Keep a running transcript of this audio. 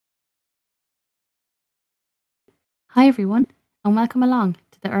Hi, everyone, and welcome along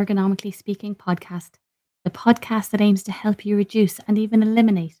to the Ergonomically Speaking podcast, the podcast that aims to help you reduce and even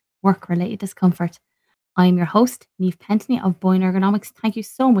eliminate work related discomfort. I'm your host, Neve Pentney of Boyne Ergonomics. Thank you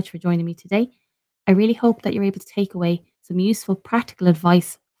so much for joining me today. I really hope that you're able to take away some useful practical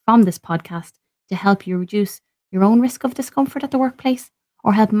advice from this podcast to help you reduce your own risk of discomfort at the workplace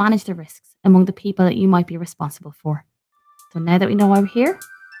or help manage the risks among the people that you might be responsible for. So now that we know why we're here,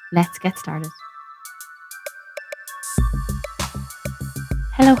 let's get started.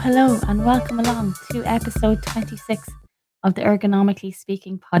 Hello, and welcome along to episode 26 of the Ergonomically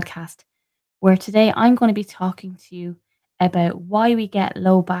Speaking podcast, where today I'm going to be talking to you about why we get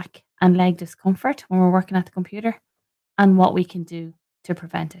low back and leg discomfort when we're working at the computer and what we can do to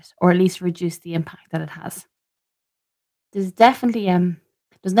prevent it, or at least reduce the impact that it has. There's definitely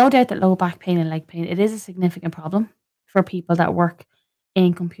there's no doubt that low back pain and leg pain, it is a significant problem for people that work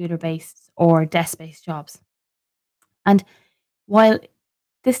in computer-based or desk-based jobs. And while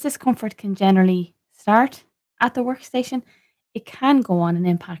this discomfort can generally start at the workstation, it can go on and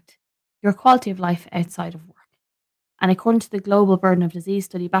impact your quality of life outside of work. And according to the Global Burden of Disease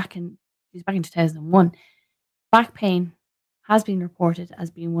study back in 2001, back pain has been reported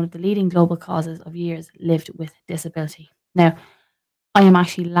as being one of the leading global causes of years lived with disability. Now, I am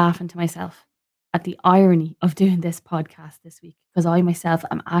actually laughing to myself at the irony of doing this podcast this week because I myself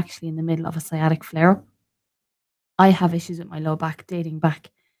am actually in the middle of a sciatic flare up. I have issues with my low back dating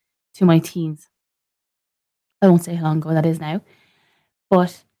back to my teens. I won't say how long ago that is now,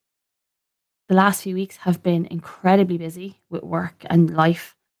 but the last few weeks have been incredibly busy with work and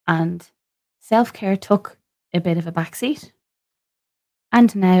life, and self care took a bit of a backseat.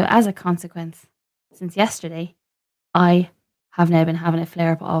 And now, as a consequence, since yesterday, I have now been having a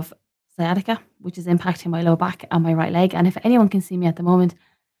flare up of sciatica, which is impacting my low back and my right leg. And if anyone can see me at the moment,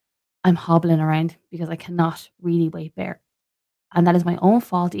 I'm hobbling around because I cannot really weight bear. And that is my own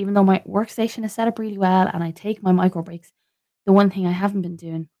fault, even though my workstation is set up really well and I take my micro breaks. The one thing I haven't been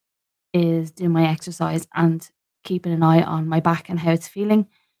doing is doing my exercise and keeping an eye on my back and how it's feeling.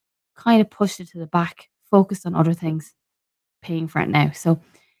 Kind of pushed it to the back, focused on other things, paying for it now. So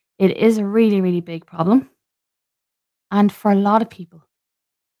it is a really, really big problem. And for a lot of people,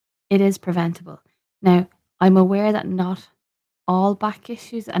 it is preventable. Now, I'm aware that not all back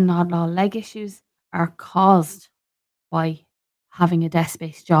issues and not all leg issues are caused by having a desk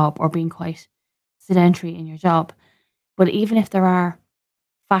based job or being quite sedentary in your job. But even if there are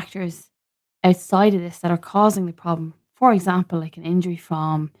factors outside of this that are causing the problem, for example, like an injury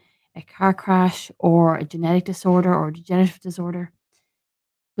from a car crash or a genetic disorder or a degenerative disorder,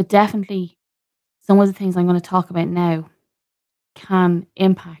 but definitely some of the things I'm going to talk about now can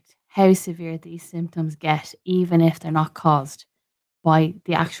impact how severe these symptoms get, even if they're not caused by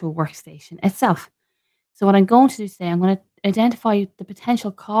the actual workstation itself. So, what I'm going to do today, I'm going to identify the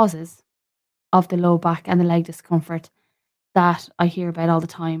potential causes of the low back and the leg discomfort that I hear about all the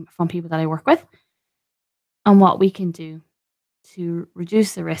time from people that I work with, and what we can do to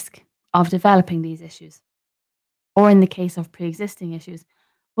reduce the risk of developing these issues. Or in the case of pre existing issues,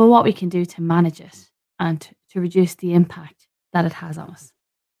 well, what we can do to manage it and to reduce the impact that it has on us.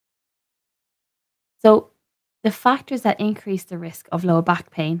 So, the factors that increase the risk of low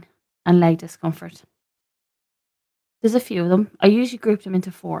back pain and leg discomfort, there's a few of them. I usually group them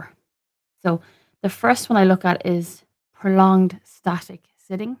into four. So, the first one I look at is prolonged static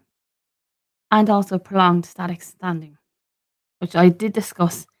sitting and also prolonged static standing, which I did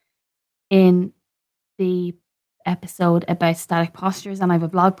discuss in the episode about static postures. And I have a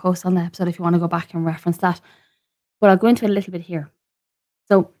blog post on the episode if you want to go back and reference that. But I'll go into it a little bit here.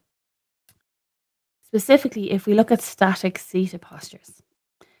 So, specifically, if we look at static seated postures,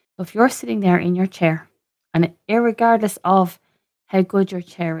 so if you're sitting there in your chair, and irregardless of how good your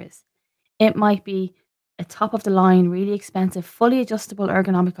chair is, it might be a top of the line, really expensive, fully adjustable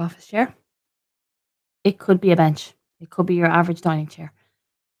ergonomic office chair. It could be a bench. It could be your average dining chair.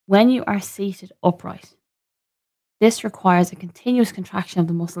 When you are seated upright, this requires a continuous contraction of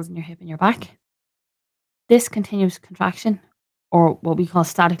the muscles in your hip and your back. This continuous contraction, or what we call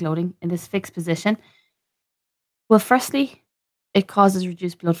static loading, in this fixed position, well, firstly, it causes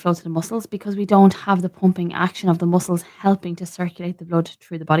reduced blood flow to the muscles because we don't have the pumping action of the muscles helping to circulate the blood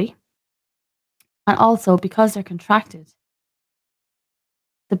through the body. And also, because they're contracted,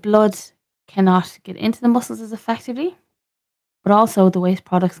 the blood cannot get into the muscles as effectively, but also the waste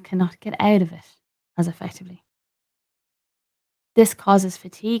products cannot get out of it as effectively. This causes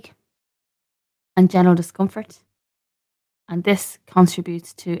fatigue and general discomfort, and this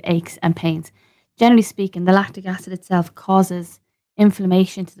contributes to aches and pains. Generally speaking, the lactic acid itself causes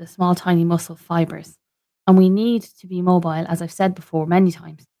inflammation to the small, tiny muscle fibers. And we need to be mobile, as I've said before many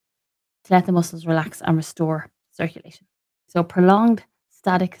times, to let the muscles relax and restore circulation. So prolonged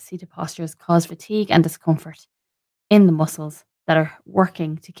static seated postures cause fatigue and discomfort in the muscles that are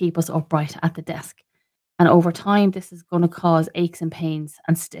working to keep us upright at the desk. And over time, this is going to cause aches and pains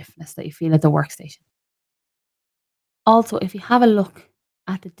and stiffness that you feel at the workstation. Also, if you have a look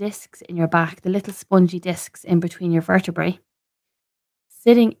at the discs in your back, the little spongy discs in between your vertebrae,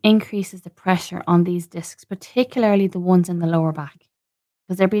 sitting increases the pressure on these discs, particularly the ones in the lower back,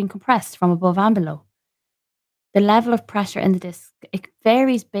 because they're being compressed from above and below. The level of pressure in the disc, it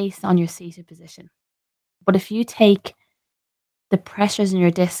varies based on your seated position. But if you take the pressures in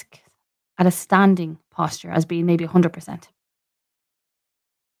your disc at a standing posture as being maybe 100%,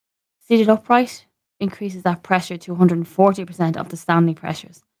 seated upright increases that pressure to 140% of the standing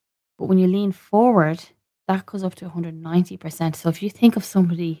pressures. But when you lean forward, that goes up to 190%. So if you think of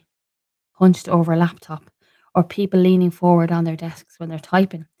somebody hunched over a laptop or people leaning forward on their desks when they're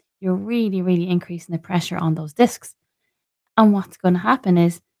typing, you're really, really increasing the pressure on those discs. And what's going to happen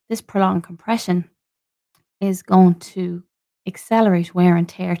is this prolonged compression is going to accelerate wear and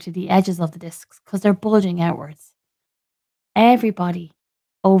tear to the edges of the discs because they're bulging outwards. Everybody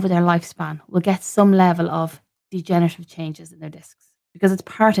over their lifespan will get some level of degenerative changes in their discs because it's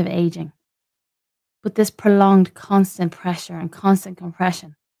part of aging. But this prolonged constant pressure and constant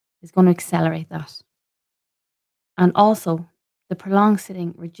compression is going to accelerate that. And also, the prolonged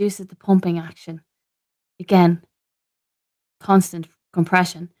sitting reduces the pumping action. Again, constant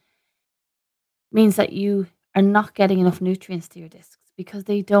compression means that you are not getting enough nutrients to your discs because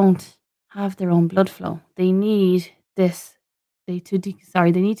they don't have their own blood flow. They need this they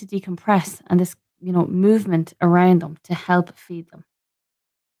need to decompress and this, movement around them to help feed them.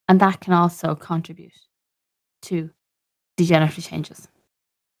 And that can also contribute to degenerative changes.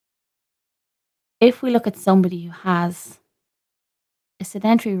 If we look at somebody who has a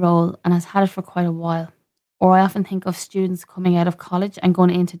sedentary role and has had it for quite a while, or I often think of students coming out of college and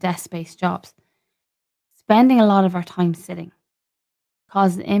going into desk-based jobs, spending a lot of our time sitting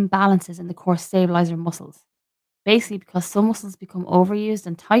causes imbalances in the core stabilizer muscles. Basically, because some muscles become overused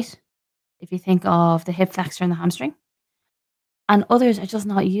and tight, if you think of the hip flexor and the hamstring, and others are just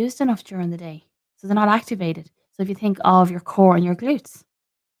not used enough during the day. So they're not activated. So if you think of your core and your glutes,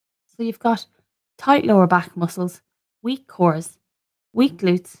 so you've got tight lower back muscles, weak cores, weak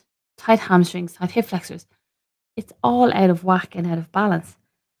glutes, tight hamstrings, tight hip flexors. It's all out of whack and out of balance.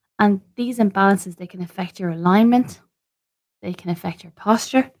 And these imbalances, they can affect your alignment, they can affect your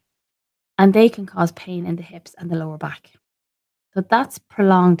posture, and they can cause pain in the hips and the lower back. So that's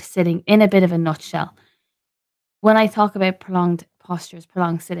prolonged sitting in a bit of a nutshell. When I talk about prolonged postures,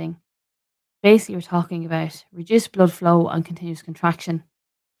 prolonged sitting, basically we're talking about reduced blood flow and continuous contraction,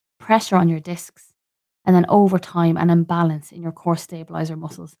 pressure on your discs, and then over time an imbalance in your core stabilizer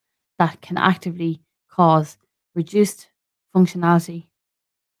muscles that can actively cause reduced functionality,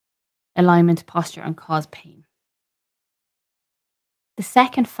 alignment, posture, and cause pain. The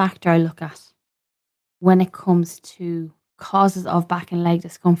second factor I look at when it comes to causes of back and leg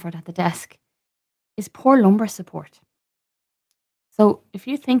discomfort at the desk is poor lumbar support. So if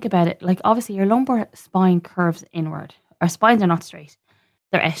you think about it, like obviously your lumbar spine curves inward. Our spines are not straight,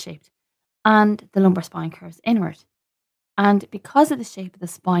 they're S-shaped. And the lumbar spine curves inward. And because of the shape of the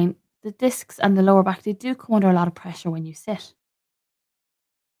spine, the discs and the lower back, they do come under a lot of pressure when you sit.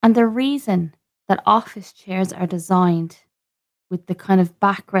 And the reason that office chairs are designed with the kind of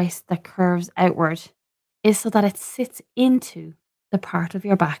backrest that curves outward is so that it sits into the part of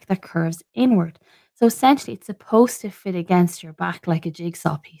your back that curves inward. So essentially, it's supposed to fit against your back like a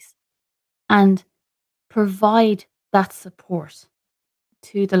jigsaw piece and provide that support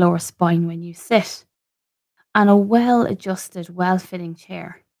to the lower spine when you sit. And a well adjusted, well fitting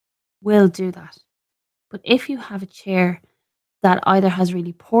chair will do that. But if you have a chair that either has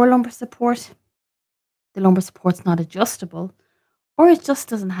really poor lumbar support, the lumbar support's not adjustable, or it just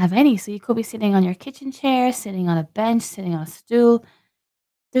doesn't have any. So you could be sitting on your kitchen chair, sitting on a bench, sitting on a stool.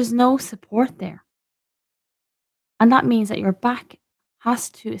 There's no support there. And that means that your back has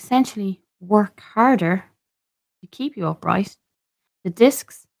to essentially work harder to keep you upright. The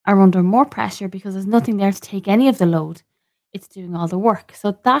discs are under more pressure because there's nothing there to take any of the load. It's doing all the work.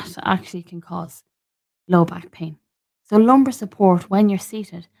 So that actually can cause low back pain. So lumbar support when you're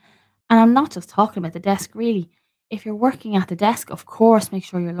seated, and I'm not just talking about the desk really. If you're working at the desk, of course, make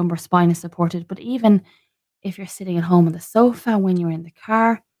sure your lumbar spine is supported. But even if you're sitting at home on the sofa, when you're in the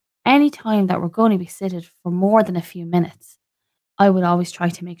car, any time that we're going to be seated for more than a few minutes, I would always try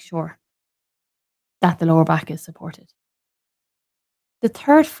to make sure that the lower back is supported. The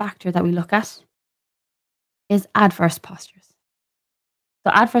third factor that we look at is adverse postures.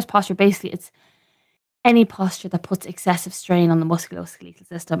 So adverse posture, basically, it's any posture that puts excessive strain on the musculoskeletal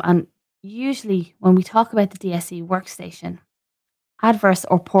system. And usually, when we talk about the DSE workstation, adverse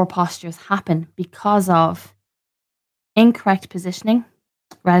or poor postures happen because of incorrect positioning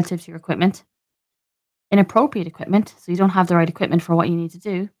relative to your equipment, inappropriate equipment, so you don't have the right equipment for what you need to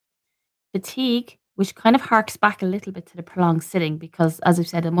do, fatigue, which kind of harks back a little bit to the prolonged sitting because, as I've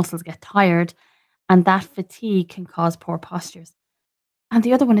said, the muscles get tired and that fatigue can cause poor postures. And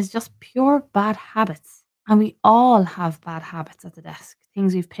the other one is just pure bad habits. And we all have bad habits at the desk,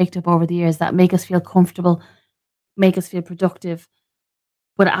 things we've picked up over the years that make us feel comfortable, make us feel productive,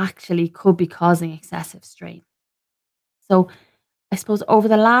 but actually could be causing excessive strain. So I suppose over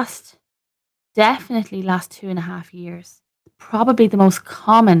the definitely last 2.5 years, probably the most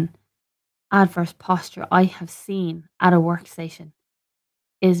common adverse posture I have seen at a workstation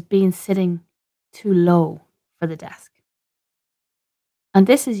is being sitting too low for the desk. And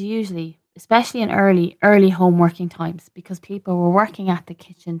this is usually, especially in early home working times, because people were working at the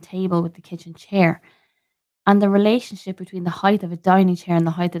kitchen table with the kitchen chair. And the relationship between the height of a dining chair and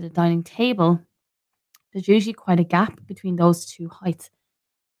the height of the dining table, there's usually quite a gap between those two heights,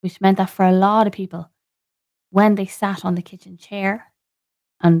 which meant that for a lot of people, when they sat on the kitchen chair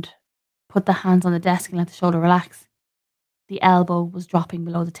and put the hands on the desk and let the shoulder relax, the elbow was dropping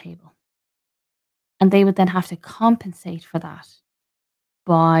below the table. And they would then have to compensate for that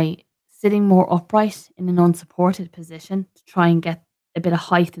by sitting more upright in an unsupported position to try and get a bit of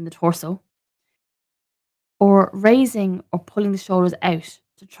height in the torso, or raising or pulling the shoulders out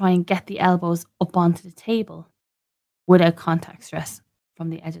to try and get the elbows up onto the table without contact stress from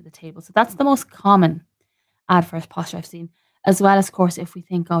the edge of the table. So that's the most common adverse posture I've seen, as well as, of course, if we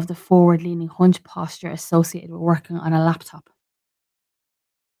think of the forward leaning hunch posture associated with working on a laptop.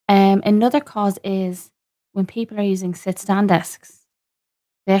 Another cause is when people are using sit stand desks,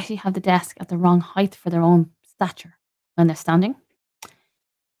 they actually have the desk at the wrong height for their own stature when they're standing.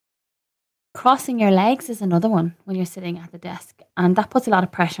 Crossing your legs is another one when you're sitting at the desk, and that puts a lot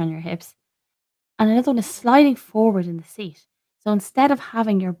of pressure on your hips. And another one is sliding forward in the seat. So instead of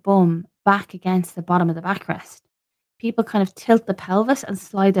having your bum back against the bottom of the backrest, people kind of tilt the pelvis and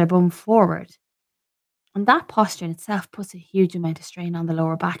slide their bum forward. And that posture in itself puts a huge amount of strain on the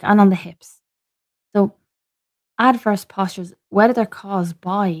lower back and on the hips. So adverse postures, whether they're caused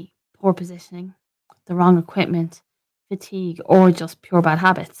by poor positioning, the wrong equipment, fatigue, or just pure bad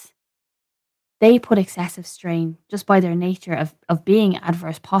habits, they put excessive strain just by their nature of being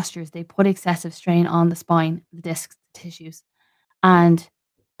adverse postures. They put excessive strain on the spine, the discs, the tissues, and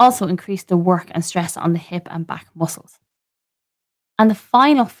also increase the work and stress on the hip and back muscles. And the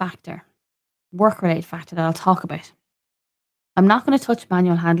final factor, work related factor that I'll talk about, I'm not going to touch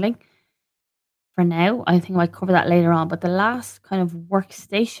manual handling for now. I think I might cover that later on. But the last kind of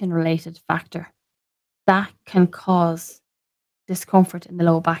workstation related factor that can cause discomfort in the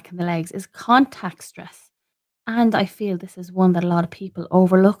lower back and the legs is contact stress. And I feel this is one that a lot of people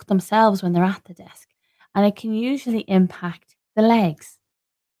overlook themselves when they're at the desk. And it can usually impact the legs.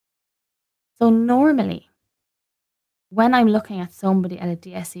 So normally, when I'm looking at somebody at a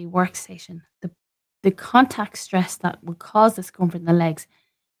DSE workstation, the contact stress that will cause discomfort in the legs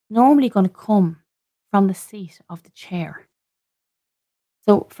normally going to come from the seat of the chair.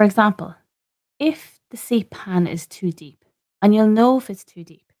 So, for example, if the seat pan is too deep, and you'll know if it's too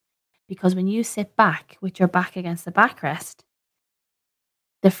deep, because when you sit back with your back against the backrest,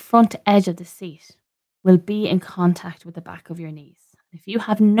 the front edge of the seat will be in contact with the back of your knees. If you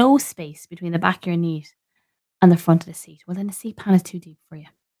have no space between the back of your knees and the front of the seat, well, then the seat pan is too deep for you.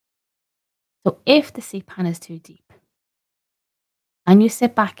 So if the seat pan is too deep and you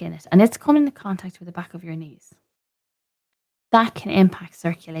sit back in it and it's coming into contact with the back of your knees, that can impact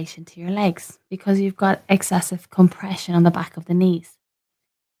circulation to your legs because you've got excessive compression on the back of the knees.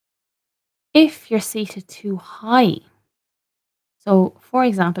 If you're seated too high, so for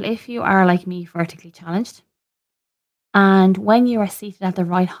example, if you are like me, vertically challenged, and when you are seated at the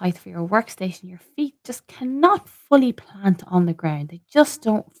right height for your workstation, your feet just cannot fully plant on the ground. They just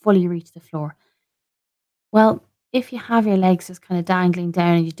don't fully reach the floor. Well, if you have your legs just kind of dangling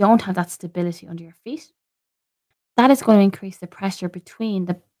down and you don't have that stability under your feet, that is going to increase the pressure between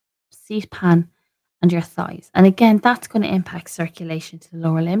the seat pan and your thighs. And again, that's going to impact circulation to the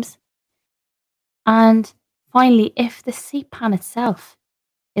lower limbs. And finally, if the seat pan itself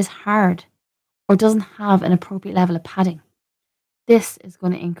is hard or doesn't have an appropriate level of padding, this is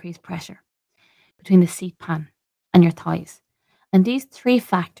going to increase pressure between the seat pan and your thighs. And these three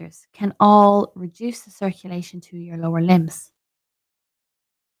factors can all reduce the circulation to your lower limbs.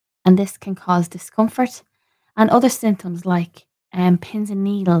 And this can cause discomfort And other symptoms like pins and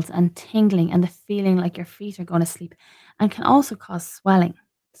needles and tingling and the feeling like your feet are going to sleep and can also cause swelling.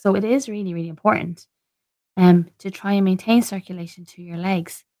 So it is really, really important to try and maintain circulation to your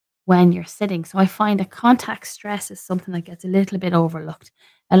legs when you're sitting. So I find that contact stress is something that gets a little bit overlooked.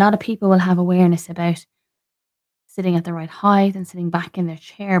 A lot of people will have awareness about sitting at the right height and sitting back in their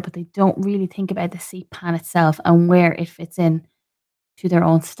chair, but they don't really think about the seat pan itself and where it fits in to their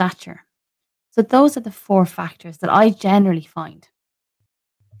own stature. So those are the four factors that I generally find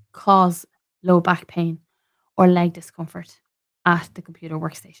cause low back pain or leg discomfort at the computer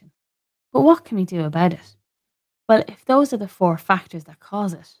workstation. But what can we do about it? Well, if those are the four factors that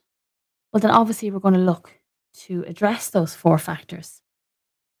cause it, well, then obviously we're going to look to address those four factors.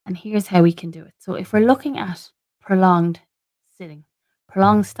 And here's how we can do it. So if we're looking at prolonged sitting,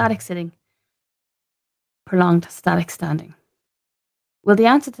 prolonged static sitting, prolonged static standing, well, the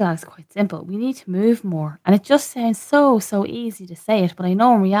answer to that is quite simple. We need to move more. And it just sounds so easy to say it, but I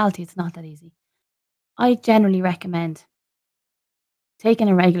know in reality it's not that easy. I generally recommend taking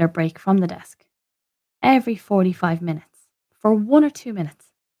a regular break from the desk every 45 minutes for 1 or 2 minutes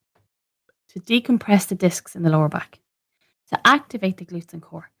to decompress the discs in the lower back, to activate the glutes and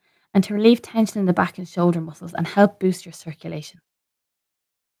core, and to relieve tension in the back and shoulder muscles and help boost your circulation.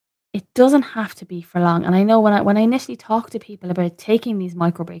 It doesn't have to be for long. And I know when I initially talk to people about taking these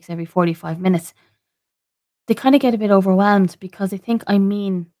micro breaks every 45 minutes, they kind of get a bit overwhelmed because they think I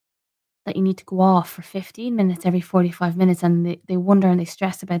mean that you need to go off for 15 minutes every 45 minutes, and they wonder and they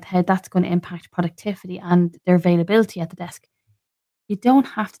stress about how that's going to impact productivity and their availability at the desk. You don't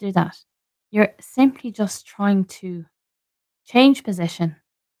have to do that. You're simply just trying to change position,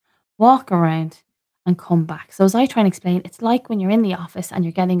 walk around, and come back. So, as I try and explain, it's like when you're in the office and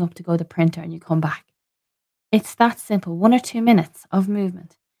you're getting up to go to the printer and you come back. It's that simple, 1 or 2 minutes of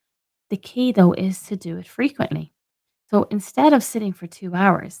movement. The key, though, is to do it frequently. So, instead of sitting for 2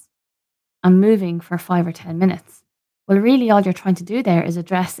 hours and moving for 5 or 10 minutes, well, really, all you're trying to do there is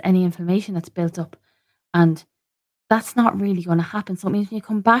address any inflammation that's built up. And that's not really going to happen. So it means when you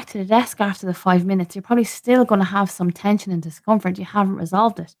come back to the desk after the 5 minutes, you're probably still going to have some tension and discomfort. You haven't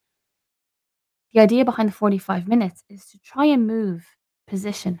resolved it. The idea behind the 45 minutes is to try and move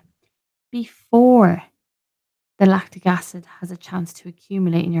position before the lactic acid has a chance to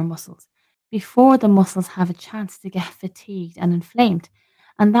accumulate in your muscles, before the muscles have a chance to get fatigued and inflamed.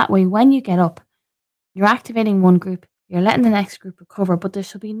 And that way, when you get up, you're activating one group, you're letting the next group recover, but there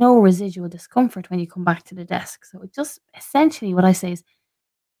should be no residual discomfort when you come back to the desk. So it just essentially what I say is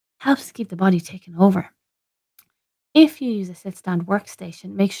helps to keep the body taken over. If you use a sit stand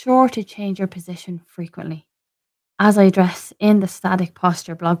workstation, make sure to change your position frequently. As I address in the static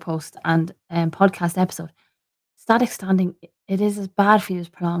posture blog post and podcast episode, static standing, it is as bad for you as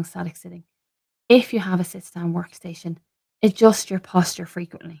prolonged static sitting. If you have a sit stand workstation, adjust your posture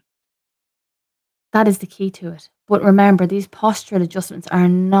frequently. That is the key to it. But remember, these postural adjustments are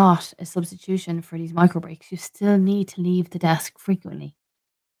not a substitution for these micro breaks. You still need to leave the desk frequently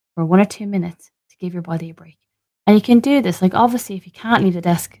for 1 or 2 minutes to give your body a break. And you can do this, like obviously, if you can't leave the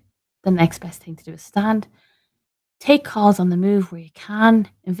desk, the next best thing to do is stand. Take calls on the move where you can.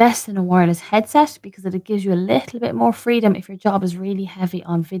 Invest in a wireless headset because it gives you a little bit more freedom if your job is really heavy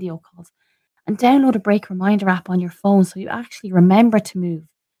on video calls. And download a break reminder app on your phone so you actually remember to move.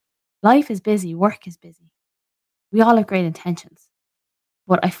 Life is busy, work is busy. We all have great intentions.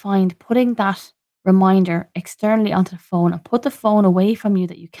 But I find putting that reminder externally onto the phone and put the phone away from you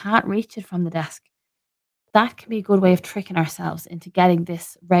that you can't reach it from the desk, that can be a good way of tricking ourselves into getting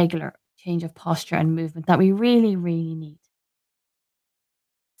this regular change of posture and movement that we really, really need.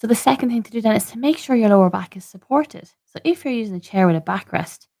 So the second thing to do then is to make sure your lower back is supported. So if you're using a chair with a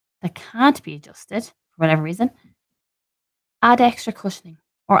backrest that can't be adjusted for whatever reason, add extra cushioning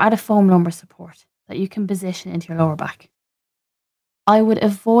or add a foam lumbar support that you can position into your lower back. I would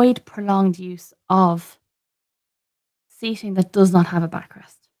avoid prolonged use of seating that does not have a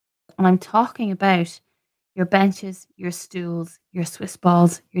backrest. And I'm talking about your benches, your stools, your Swiss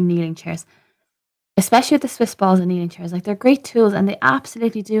balls, your kneeling chairs. Especially with the Swiss balls and kneeling chairs. Like they're great tools and they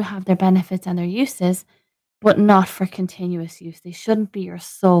absolutely do have their benefits and their uses, but not for continuous use. They shouldn't be your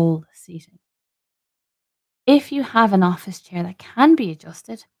sole seating. If you have an office chair that can be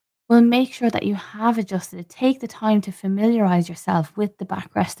adjusted, well, make sure that you have adjusted it. Take the time to familiarize yourself with the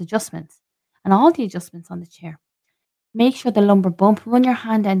backrest adjustments and all the adjustments on the chair. Make sure the lumbar bump, run your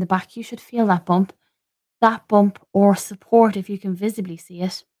hand down the back. You should feel that bump. That bump or support, if you can visibly see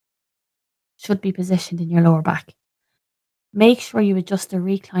it, should be positioned in your lower back. Make sure you adjust the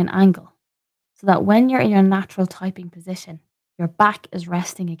recline angle so that when you're in your natural typing position, your back is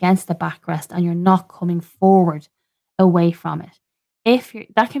resting against the backrest and you're not coming forward away from it. If you're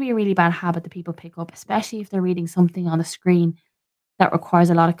That can be a really bad habit that people pick up, especially if they're reading something on a screen that requires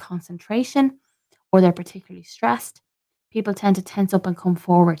a lot of concentration or they're particularly stressed. People tend to tense up and come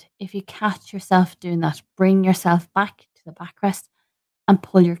forward. If you catch yourself doing that, bring yourself back to the backrest and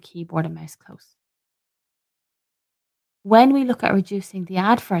pull your keyboard and mouse close. When we look at reducing the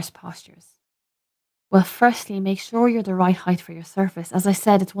adverse postures, well, firstly, make sure you're the right height for your surface. As I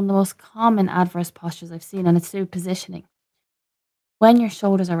said, it's one of the most common adverse postures I've seen, and it's through positioning. When your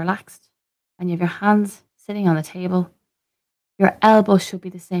shoulders are relaxed and you have your hands sitting on the table, your elbows should be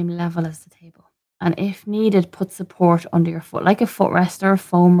the same level as the table. And if needed, put support under your foot, like a footrest or a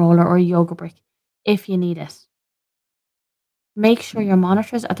foam roller or a yoga brick, if you need it. Make sure your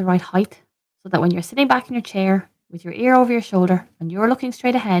monitor's at the right height so that when you're sitting back in your chair with your ear over your shoulder and you're looking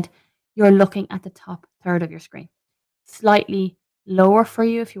straight ahead, you're looking at the top third of your screen. Slightly lower for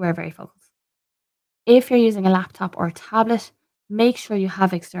you if you wear varifocals. If you're using a laptop or a tablet, make sure you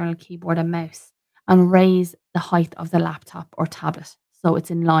have external keyboard and mouse and raise the height of the laptop or tablet so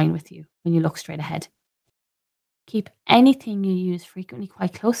it's in line with you when you look straight ahead. Keep anything you use frequently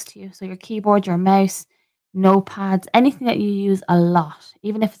quite close to you. So your keyboard, your mouse, notepads, anything that you use a lot,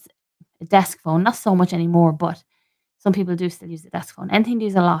 even if it's a desk phone, not so much anymore, but some people do still use the desk phone. Anything you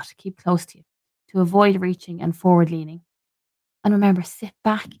use a lot, keep close to you to avoid reaching and forward leaning. And remember, sit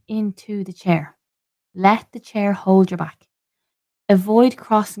back into the chair. Let the chair hold your back. Avoid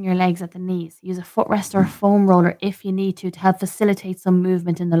crossing your legs at the knees. Use a footrest or a foam roller if you need to help facilitate some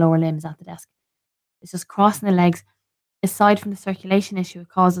movement in the lower limbs at the desk. It's just crossing the legs. Aside from the circulation issue it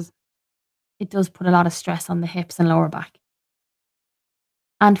causes, it does put a lot of stress on the hips and lower back.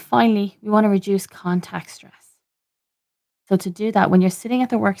 And finally, we want to reduce contact stress. So to do that, when you're sitting at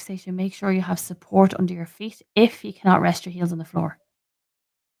the workstation, make sure you have support under your feet if you cannot rest your heels on the floor.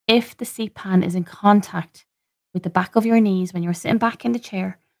 If the seat pan is in contact with the back of your knees when you're sitting back in the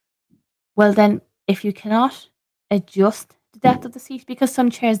chair, well then, if you cannot adjust the depth of the seat, because some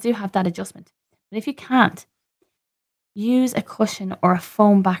chairs do have that adjustment, but if you can't, use a cushion or a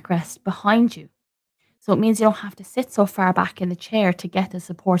foam backrest behind you. So it means you don't have to sit so far back in the chair to get the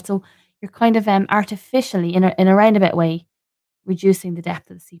support. So you're kind of artificially, in a roundabout way, reducing the depth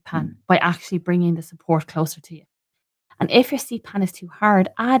of the seat pan by actually bringing the support closer to you. And if your seat pan is too hard,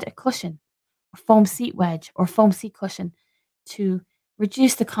 add a cushion, or foam seat wedge, or foam seat cushion to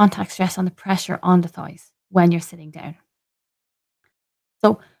reduce the contact stress on the pressure on the thighs when you're sitting down.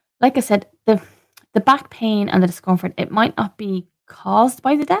 So, like I said, the back pain and the discomfort, it might not be caused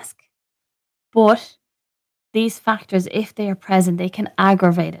by the desk, but these factors, if they are present, they can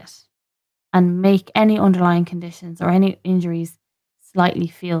aggravate it and make any underlying conditions or any injuries slightly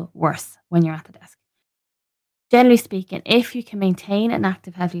feel worse when you're at the desk. Generally speaking, if you can maintain an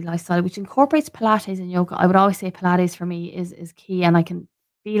active, healthy lifestyle, which incorporates Pilates and yoga, I would always say Pilates for me is key, and I can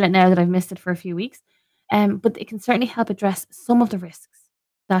feel it now that I've missed it for a few weeks. But it can certainly help address some of the risks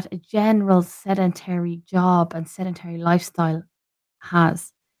that a general sedentary job and sedentary lifestyle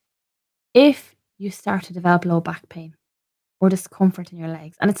has. If you start to develop low back pain or discomfort in your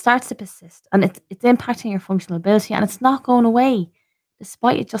legs and it starts to persist and it's impacting your functional ability and it's not going away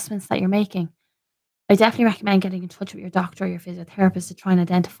despite adjustments that you're making, I definitely recommend getting in touch with your doctor or your physiotherapist to try and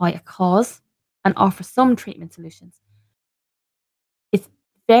identify a cause and offer some treatment solutions. It's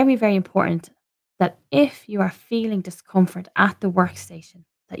very, very important that if you are feeling discomfort at the workstation,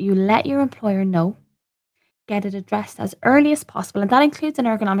 that you let your employer know, get it addressed as early as possible, and that includes an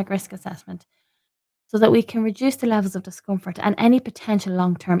ergonomic risk assessment so that we can reduce the levels of discomfort and any potential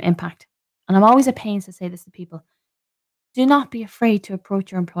long-term impact. And I'm always at pains to say this to people. Do not be afraid to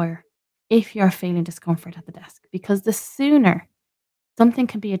approach your employer if you're feeling discomfort at the desk, because the sooner something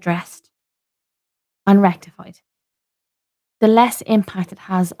can be addressed and rectified, the less impact it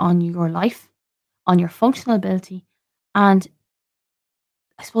has on your life, on your functional ability, and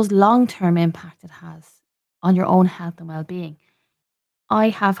I suppose long-term impact it has on your own health and well-being. I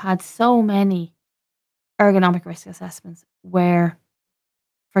have had so many ergonomic risk assessments where,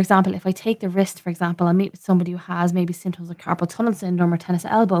 for example, if I take the wrist, for example, I meet with somebody who has maybe symptoms of carpal tunnel syndrome or tennis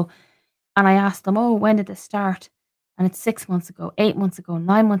elbow, and I ask them, oh, when did this start? And it's 6 months ago, 8 months ago,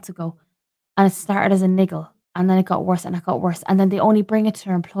 9 months ago. And it started as a niggle and then it got worse and it got worse. And then they only bring it to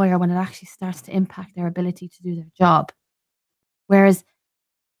their employer when it actually starts to impact their ability to do their job. Whereas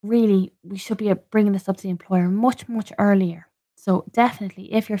really, we should be bringing this up to the employer much, much earlier. So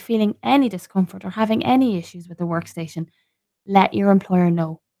definitely, if you're feeling any discomfort or having any issues with the workstation, let your employer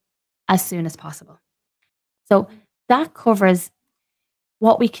know as soon as possible. So that covers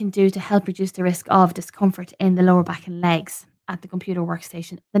what we can do to help reduce the risk of discomfort in the lower back and legs. at the computer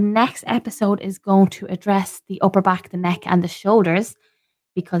workstation. The next episode is going to address the upper back, the neck, and the shoulders,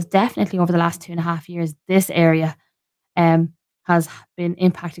 because definitely over the last 2.5 years, this area has been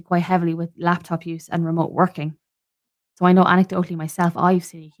impacted quite heavily with laptop use and remote working. So I know anecdotally myself, I've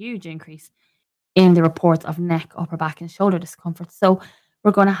seen a huge increase in the reports of neck, upper back, and shoulder discomfort. So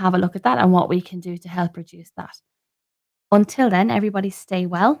we're going to have a look at that and what we can do to help reduce that. Until then, everybody stay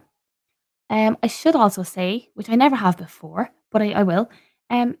well. I should also say, which I never have before, but I will,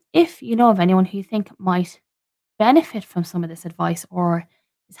 if you know of anyone who you think might benefit from some of this advice or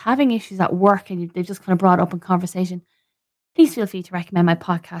is having issues at work and they've just kind of brought up in conversation, please feel free to recommend my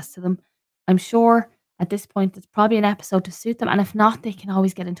podcast to them. I'm sure at this point it's probably an episode to suit them, and if not, they can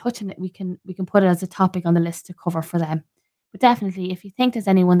always get in touch and we can put it as a topic on the list to cover for them. But definitely, if you think there's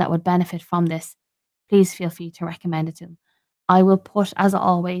anyone that would benefit from this, please feel free to recommend it to them. I will put, as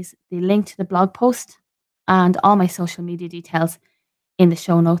always, the link to the blog post and all my social media details in the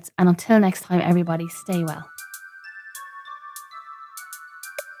show notes. And until next time, everybody, stay well.